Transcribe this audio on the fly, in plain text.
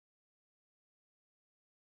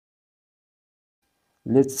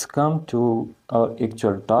let's come to our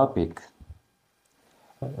actual topic.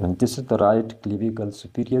 And this is the right clavicle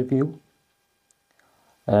superior view.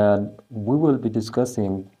 And we will be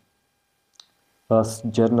discussing first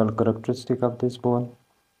general characteristic of this bone.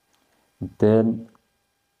 Then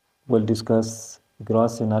we'll discuss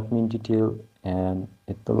gross anatomy in detail. And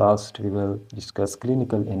at the last, we will discuss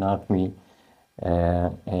clinical anatomy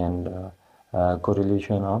and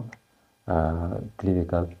correlation of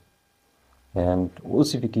clavicle. And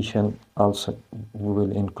ossification also we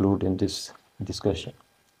will include in this discussion.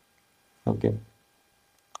 Okay.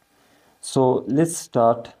 So let's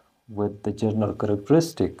start with the general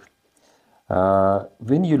characteristic.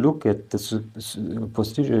 When you look at the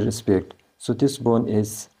posterior aspect, so this bone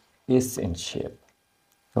is S in shape.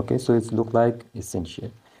 Okay, so it looks like S in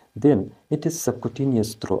shape. Then it is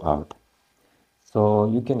subcutaneous throughout. So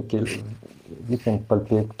you can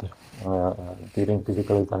palpate during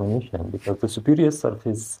physical examination because the superior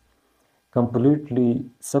surface completely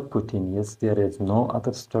subcutaneous. There is no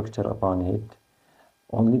other structure upon it,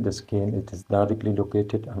 only the skin. It is directly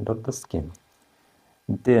located under the skin.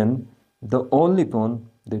 Then the only bone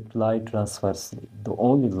that lie transversely, the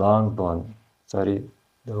only long bone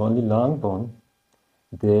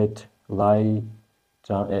that lie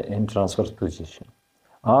in transverse position.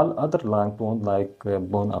 All other long bone like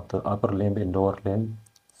bone of the upper limb and lower limb,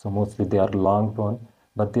 so mostly they are long bone,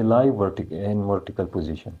 but they lie in vertical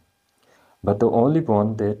position. But the only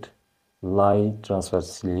bone that lie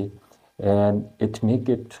transversely, and it make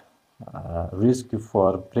it risky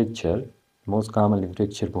for fracture. Most commonly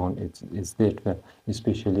fracture bone is that,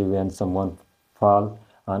 especially when someone fall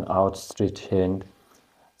on outstretched hand.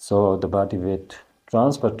 So the body weight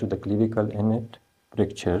transfer to the clavicle and it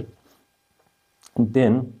fracture. And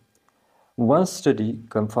then one study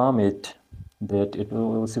confirmed it that it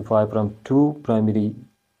will ossify from two primary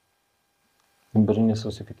Membranous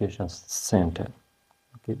ossification center,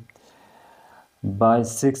 okay, by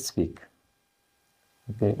 6 weeks.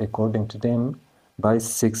 Okay, according to them, by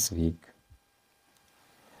 6 weeks.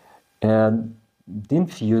 And then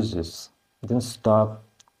fuses, then stop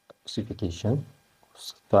ossification,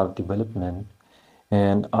 stop development,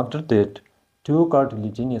 and after that, two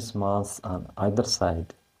cartilaginous mass on either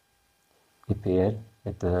side appear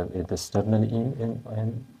at the sternal end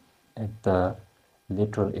and at the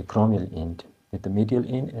lateral acromial end, at the medial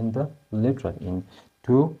end and the lateral end.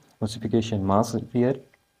 Two ossification mass appear,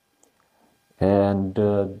 and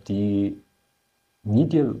the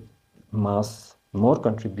medial mass more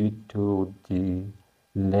contribute to the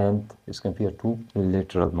length as compared to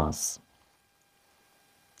lateral mass.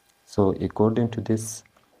 So according to this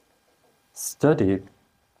study,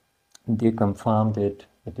 they confirmed that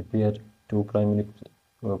it appeared two primary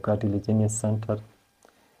cartilaginous center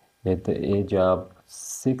at the age of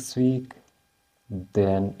 6 weeks,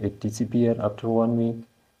 then it disappeared after 1 week,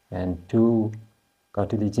 and two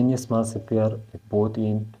cartilaginous mass appear at both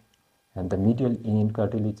ends, and the medial end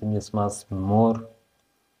cartilaginous mass more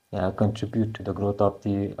contribute to the growth of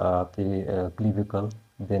the clavicle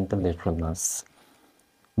than the lateral mass.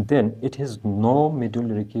 Then it has no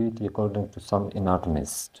medullary cavity according to some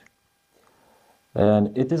anatomists,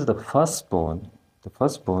 and it is the first bone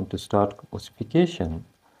to start ossification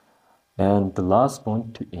and the last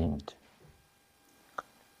bone to end.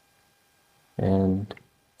 And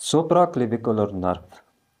supraclavicular nerve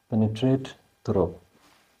penetrate through,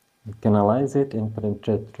 canalize it and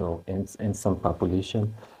penetrate through in some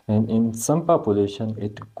population, and in some population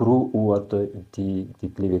it grew over the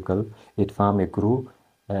clavicle, it formed a groove,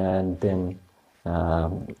 and then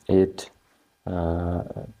it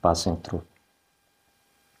passing through.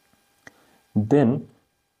 Then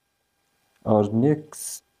our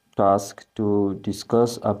next task to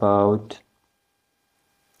discuss about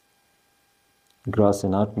gross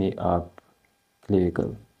anatomy of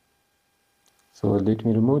clavicle. So let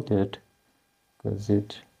me remove that because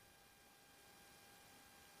it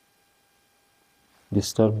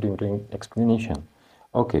disturbed during explanation.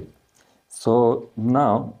 Okay, so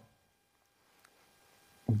now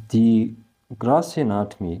the gross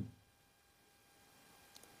anatomy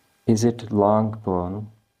is it long bone,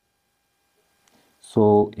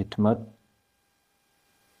 so it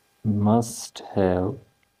must have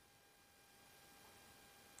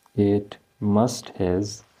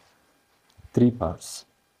three parts.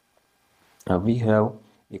 We have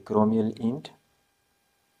acromial end,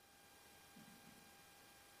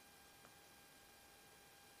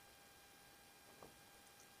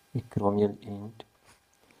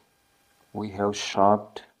 we have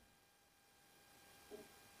shaft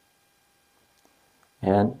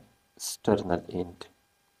and sternal end.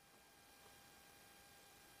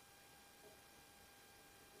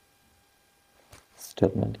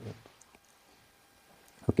 sternal end.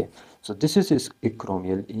 Okay, so this is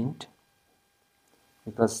acromial end,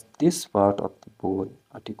 because this part of the bone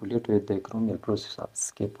articulate with the acromial process of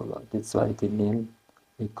scapula. That's why the name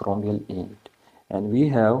acromial end. And we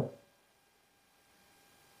have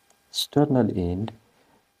sternal end.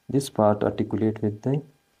 This part articulate with the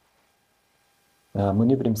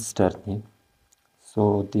manubrium sterni.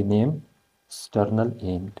 So the name sternal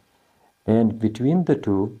end. And between the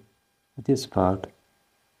two, this part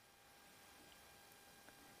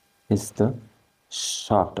is the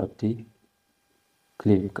shaft of the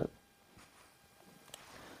clavicle.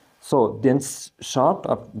 So then shaft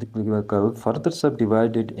of the clavicle further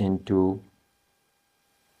subdivided into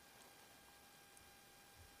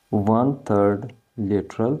 1/3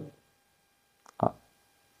 lateral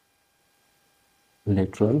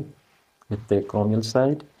at the acromial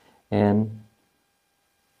side and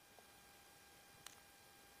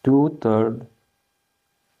 2/3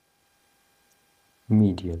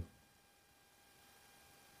 medial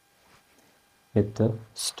at the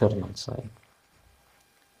sternal side.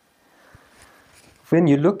 When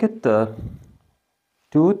you look at the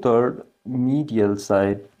 2/3 medial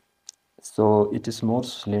side, so it is more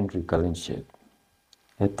cylindrical in shape.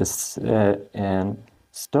 At the and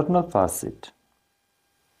sternal facet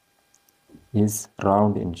is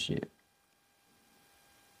round in shape.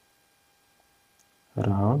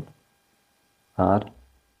 Round or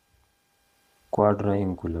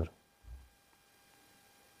quadrangular.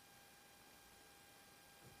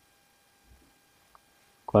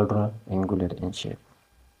 Quadrangular in shape.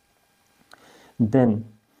 Then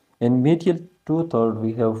in medial 2/3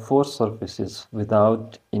 we have 4 surfaces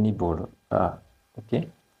without any border. Okay,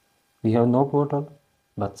 we have no border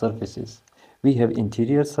but surfaces. We have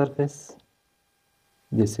interior surface.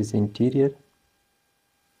 This is interior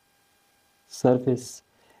surface,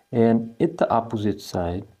 and at the opposite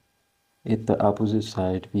side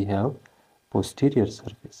we have posterior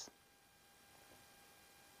surface.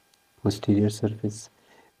 Posterior surface.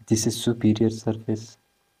 This is superior surface.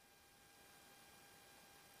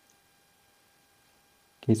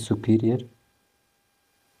 Okay, superior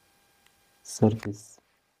surface.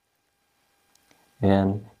 And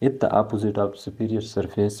at the opposite of superior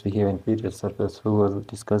surface, we have inferior surface. We will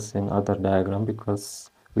discuss in other diagram because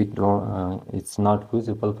we don't. It's not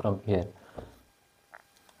visible from here.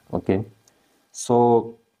 Okay, so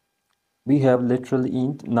we have lateral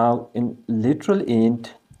end. Now in lateral end,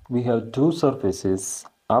 we have 2 surfaces,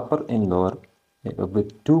 upper and lower, with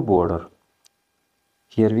 2 border.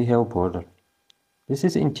 Here we have border. This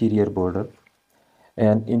is interior border,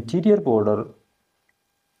 and interior border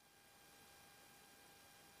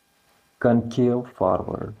concave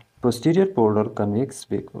forward, posterior border convex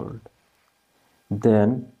backward, then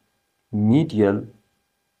medial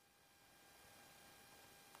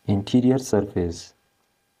interior surface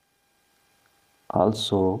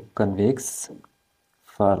also convex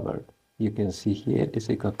forward. You can see here is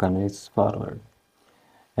a convex forward,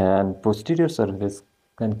 and posterior surface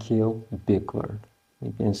concave backward.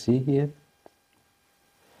 You can see here.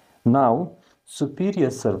 Now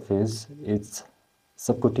superior surface is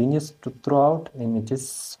subcutaneous throughout and it is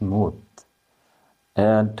smooth,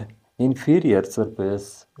 and inferior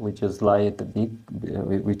surface, which is lie at the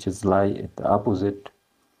opposite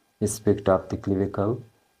aspect of the clavicle,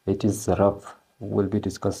 it is rough. Will be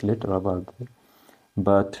discussed later about it.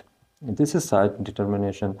 But this is side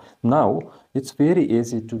determination. Now it's very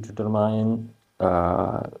easy to determine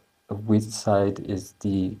which side is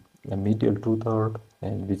the medial 2/3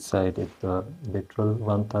 and which side is the lateral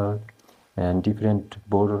 1/3, and different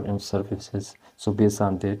border and surfaces. So based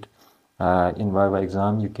on that, in Viva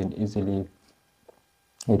exam you can easily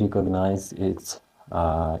recognize its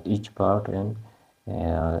each part and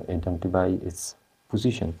identify its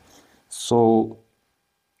position. So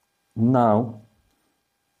now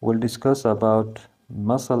we'll discuss about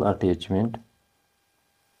muscle attachment.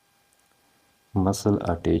 Muscle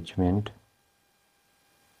attachment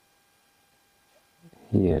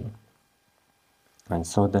here. And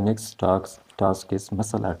so the next task is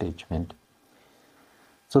muscle attachment.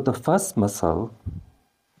 So the first muscle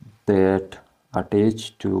that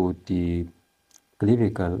attached to the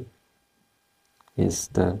clavicle is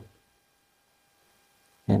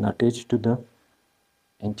and attached to the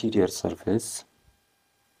anterior surface.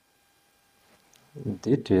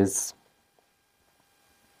 That is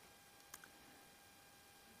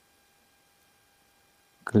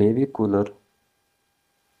clavicular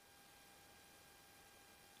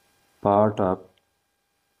part of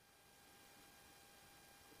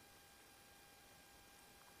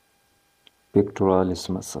pectoralis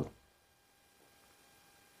muscle.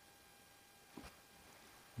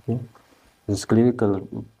 Okay, this is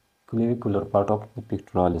clavicular part of the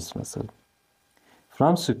pectoralis muscle.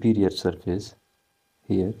 From superior surface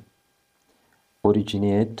here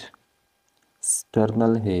originate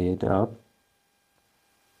sternal head of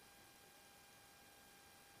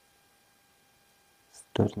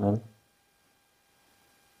sternal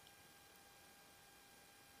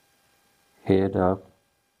head of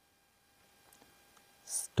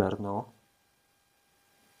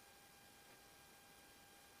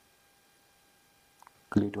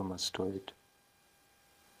sternocleidomastoid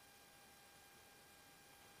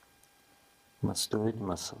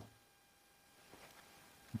muscle.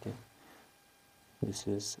 Okay, this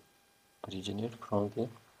is originate from the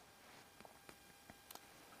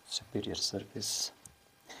superior surface.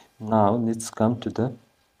 Now let's come to the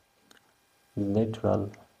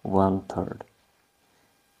lateral 1/3.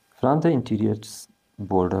 From the interior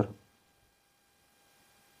border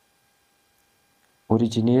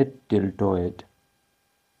originate deltoid.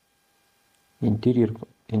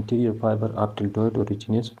 Interior fiber of deltoid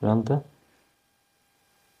originates from the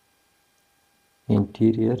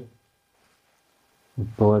interior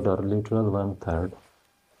border, lateral 1/3.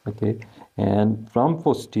 Okay, and from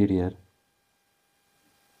posterior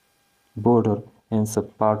border and some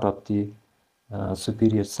part of the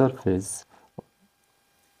superior surface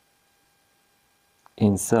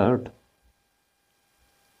insert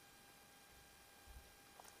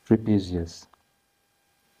trapezius.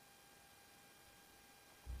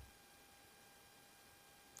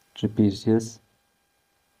 Trapezius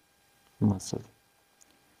muscle,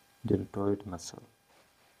 deltoid muscle.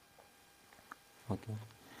 Okay,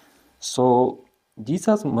 so these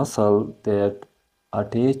are muscle that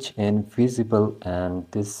attach and visible and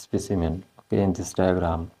this specimen. Okay, in this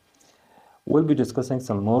diagram we'll be discussing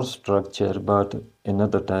some more structure, but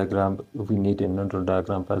another diagram, we need another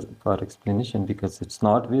diagram for explanation because it's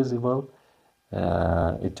not visible.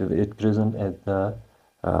 It present at the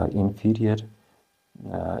inferior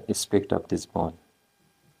aspect of this bone.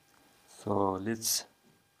 So let's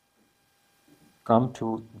come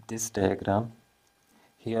to this diagram.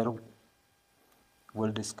 Here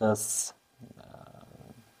we'll discuss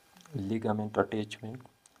ligament attachment.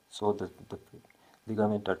 So the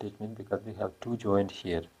ligament attachment, because we have two joints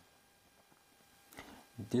here.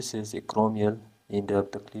 This is acromial end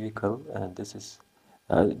of the clavicle, and this is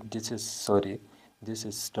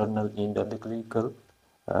sternal end of the clavicle.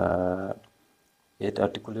 It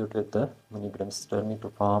articulates with the manubrium sterni to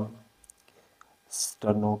form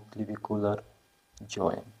sternoclavicular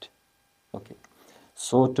joint. Okay,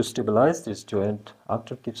 so to stabilize this joint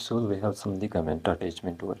after capsule we have some ligament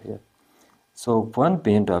attachment over here. So one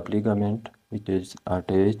band of ligament which is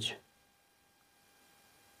attached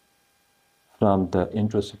from the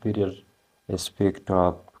anterosuperior aspect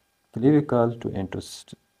of clavicle to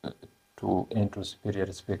anterosuperior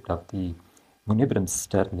aspect of the manubrium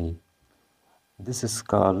sterni. This is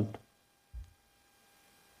called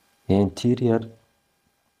anterior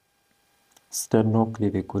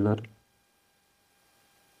sternoclavicular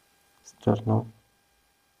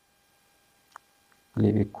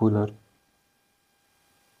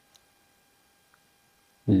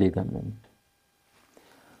ligament.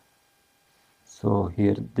 So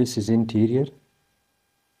here this is interior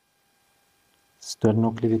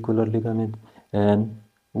sternoclavicular ligament, and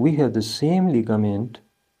we have the same ligament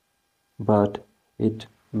but it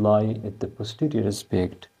lie at the posterior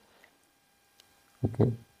aspect.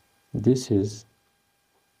 Okay, this is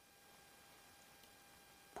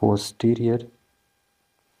posterior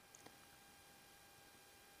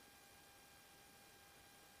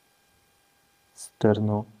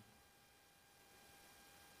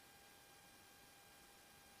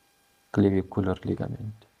sternoclavicular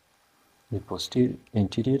ligament. The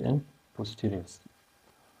anterior and posterior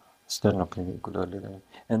sternoclavicular ligament.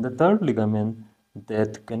 And the third ligament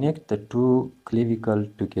that connect the two clavicle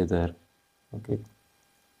together. Okay,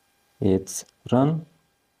 it's run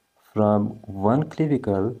from one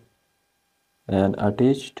clavicle and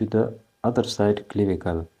attached to the other side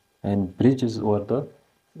clavicle and bridges over the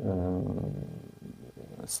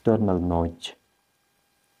sternal notch.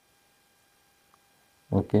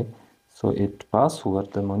 Okay, so it passes over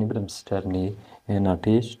the manubrium sterni and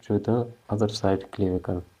attached to the other side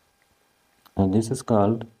clavicle, and this is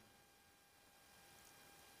called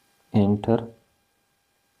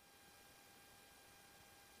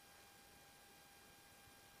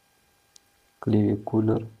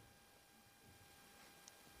interclavicular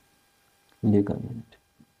ligament.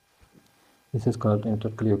 This is called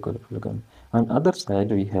interclavicular ligament. On other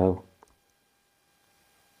side we have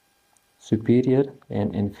superior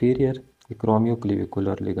and inferior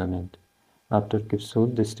acromioclavicular ligament, After capsule,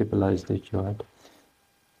 they stabilize the joint.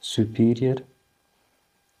 Superior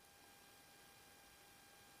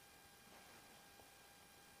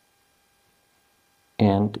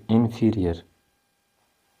and inferior.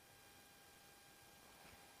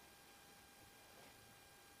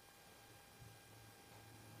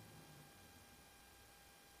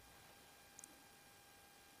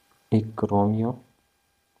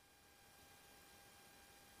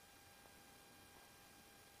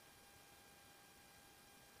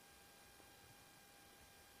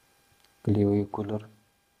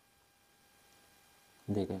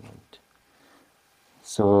 ligament.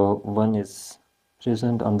 So one is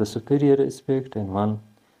present on the superior aspect and one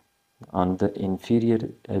on the inferior,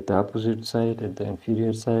 at the opposite side, at the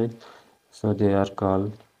inferior side. So they are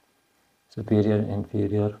called superior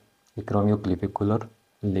inferior acromioclavicular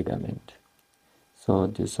ligament. So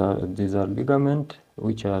these are ligament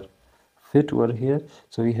which are fit over here.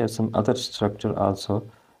 So we have some other structure also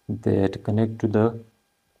that connect to the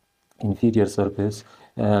inferior surface,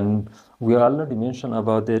 and we already mentioned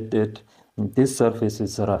about it that this surface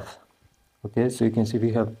is rough. Okay, so you can see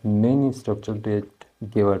we have many structures that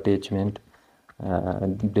give attachment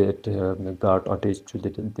that got attached to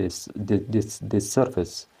this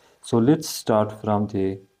surface. So let's start from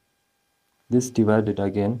this divided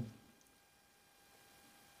again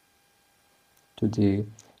to the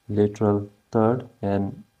lateral third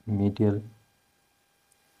and medial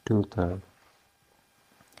 2/3,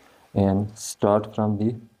 and start from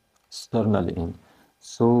the sternal end.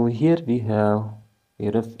 So here we have a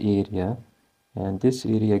rough area, and this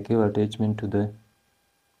area give attachment to the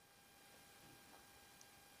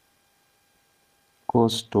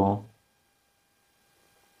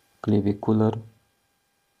costoclavicular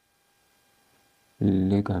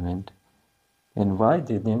ligament. And why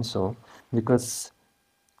they name so? Because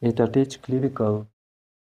it attaches clavicle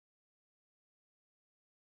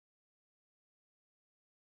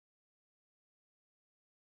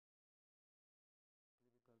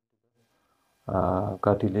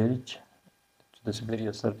cartilage to the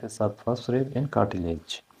superior surface of first rib and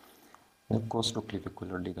cartilage, the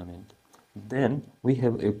costoclavicular ligament. Then we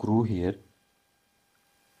have a groove here.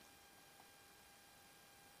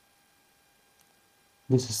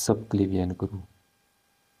 This is subclavian groove.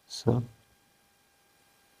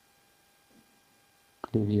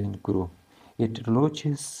 Subclavian groove. It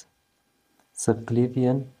approaches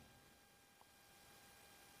subclavian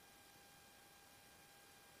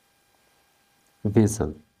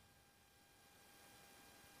vessels.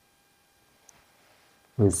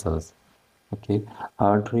 Okay,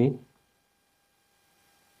 artery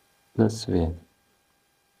plus vein.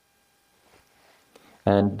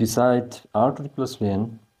 And beside artery plus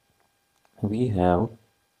vein, we have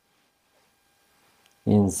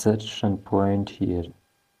insertion point here.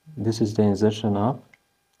 This is the insertion of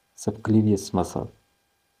subclavius muscle.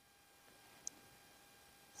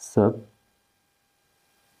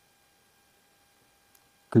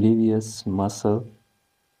 Subclavius muscle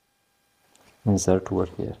insert over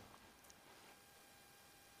here.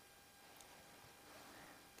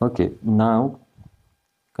 Okay, now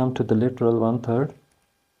come to the lateral 1/3.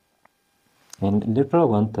 In lateral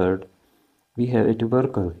 1/3, we have a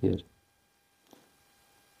tubercle here.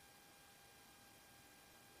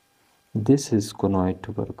 This is conoid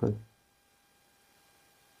tubercle.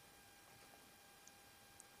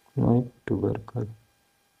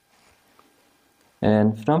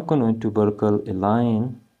 And from conoid tubercle, a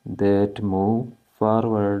line that move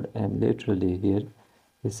forward and laterally here.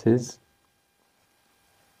 This is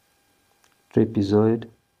trapezoid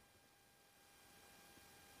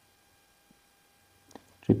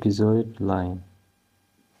line.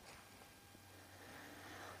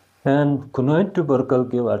 And conoid tubercle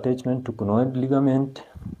give attachment to conoid ligament,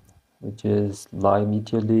 which is lie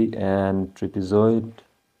medially, and trapezoid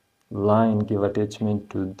line give attachment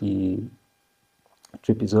to the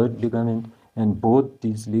trapezoid ligament, and both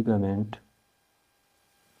these ligament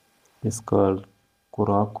is called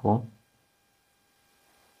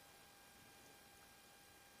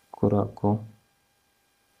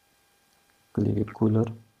Acromioclavicular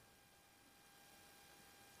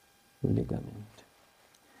ligament.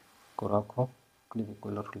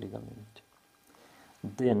 Acromioclavicular ligament.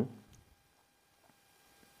 Then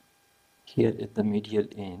here at the medial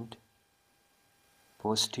end,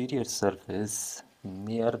 posterior surface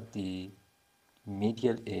near the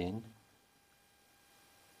medial end,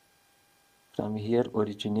 from here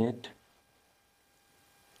originate,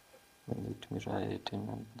 let me write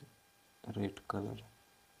in red color,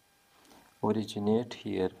 originate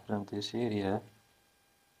here from this area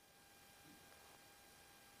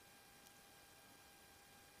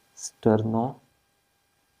sternohyoid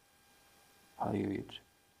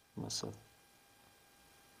muscle.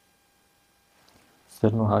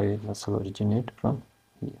 Sternohyoid muscle originate from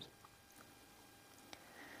here.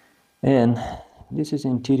 And this is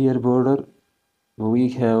interior border. We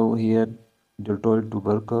have here deltoid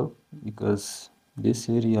tubercle because this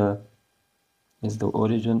area is the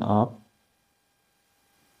origin of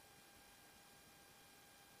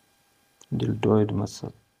deltoid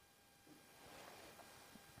muscle.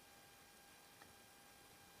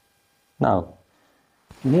 Now,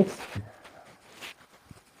 next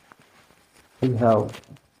we have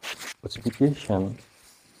ossification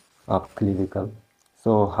of clavicle.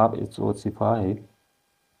 So how it's ossified,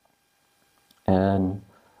 and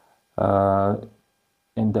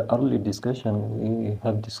in the early discussion we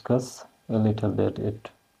have discussed a little that it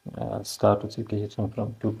start ossification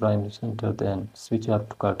from two primary center, then switch up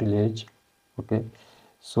to cartilage. Okay,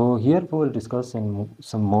 so here we will discuss in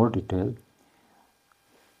some more detail.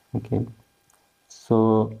 Okay,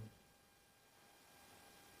 so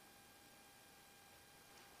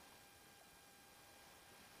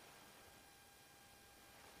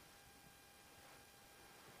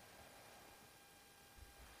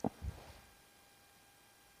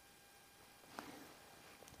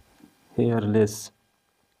here less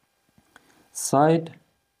side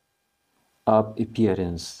of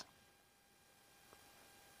appearance.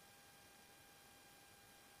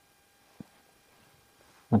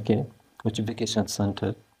 Okay, ossification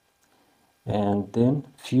center, and then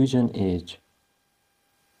fusion edge.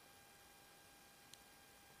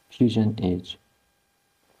 Fusion edge.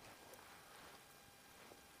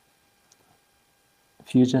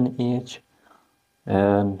 Fusion edge,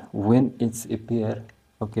 and when it's appear,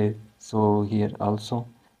 okay, so here also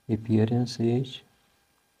appearance edge,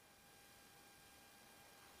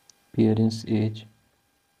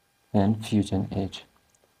 and fusion edge.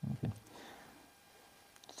 Okay.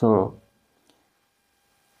 So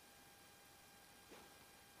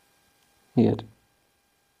here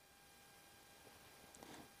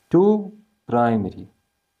two primary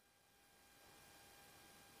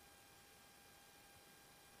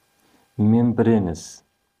membranous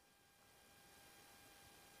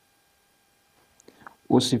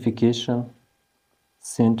ossification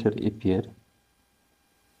center appear,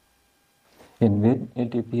 and when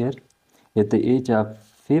it appear at the age of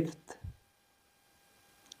 5th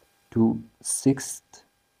to 6th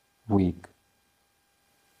week.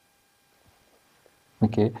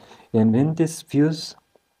 Okay, and when this fuse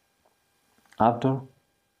after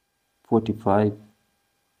 45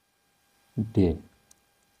 day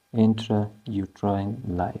intrauterine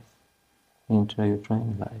life.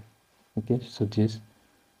 Okay, so this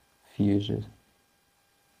fuses.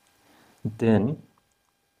 Then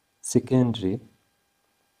secondary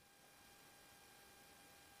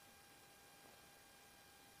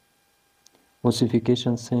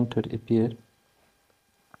ossification center appear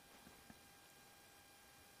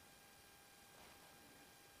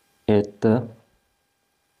at the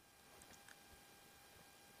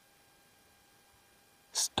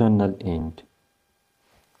sternal end.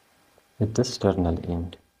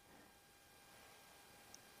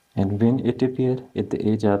 And when it appeared at the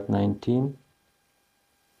age of 19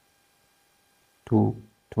 to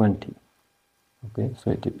 20. Okay,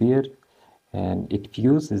 so it appeared and it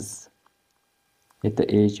fuses at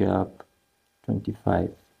the age of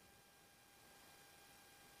 25.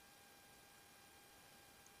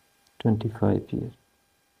 25 years.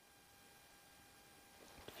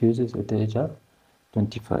 It fuses at the age of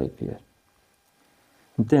 25 years.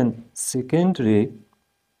 Then secondary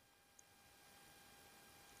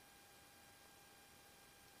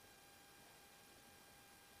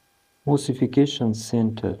ossification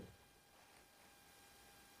center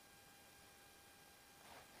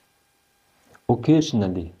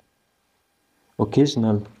occasional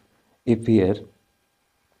appear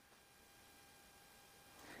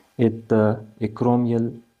at the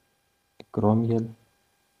acromial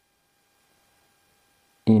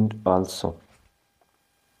end also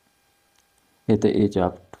at the age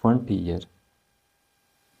of 20 years,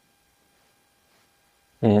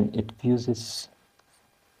 and it fuses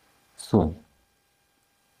soon.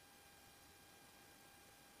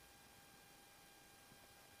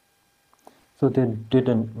 So they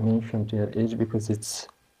didn't mention their age because it's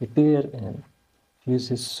appear and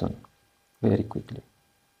fuses soon, very quickly.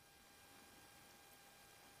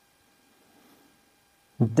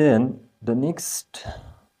 Then the next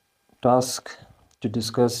task to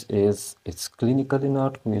discuss is its clinical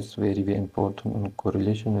anatomy. Is very, very important in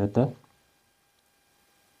correlation with the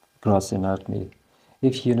gross anatomy.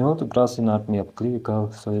 If you know the gross anatomy of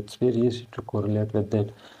clavicle, so it's very easy to correlate with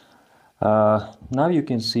that. Now you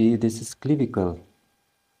can see this is clavicle,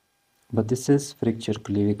 but this is fracture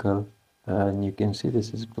clavicle, and you can see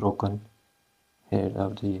this is broken head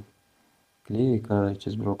of the clavicle, which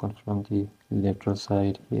is broken from the lateral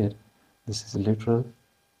side here. This is lateral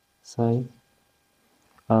side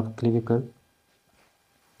of clavicle.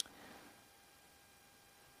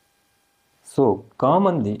 So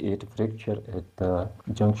commonly it fracture at the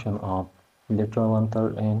junction of lateral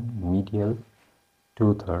 1/3 and medial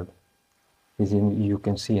 2/3. You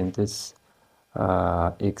can see in this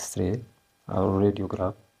X-ray or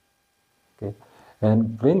radiograph. Okay,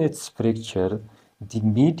 and when it's fracture, the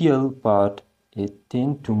medial part it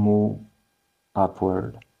tend to move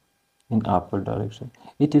upward in upward direction.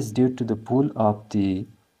 It is due to the pull of the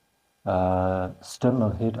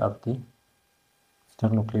sternal head of the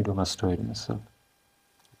sternocleidomastoid muscle.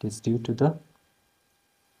 It is due to the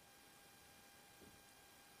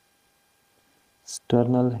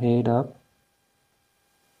sternal head of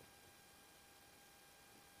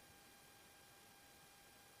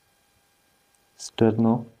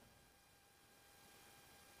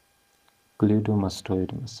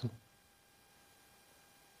sternocleidomastoid muscle.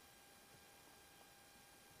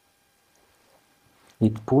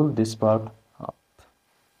 It pulls this part up.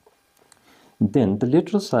 Then the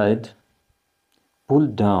lateral side pull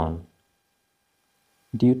down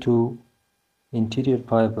due to interior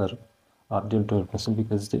fiber of deltoid muscle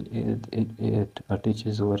because it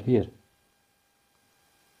attaches over here.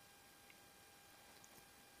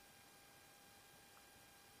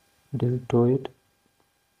 Deltoid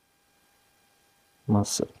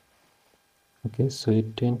muscle. Okay, so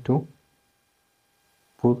it tend to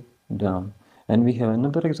pull down. And we have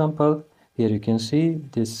another example. Here you can see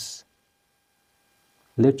this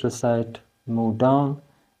lateral side move down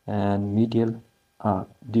and medial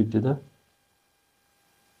due to the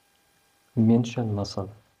mentioned muscle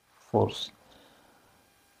force.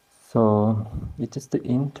 So it is the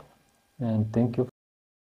end, and thank you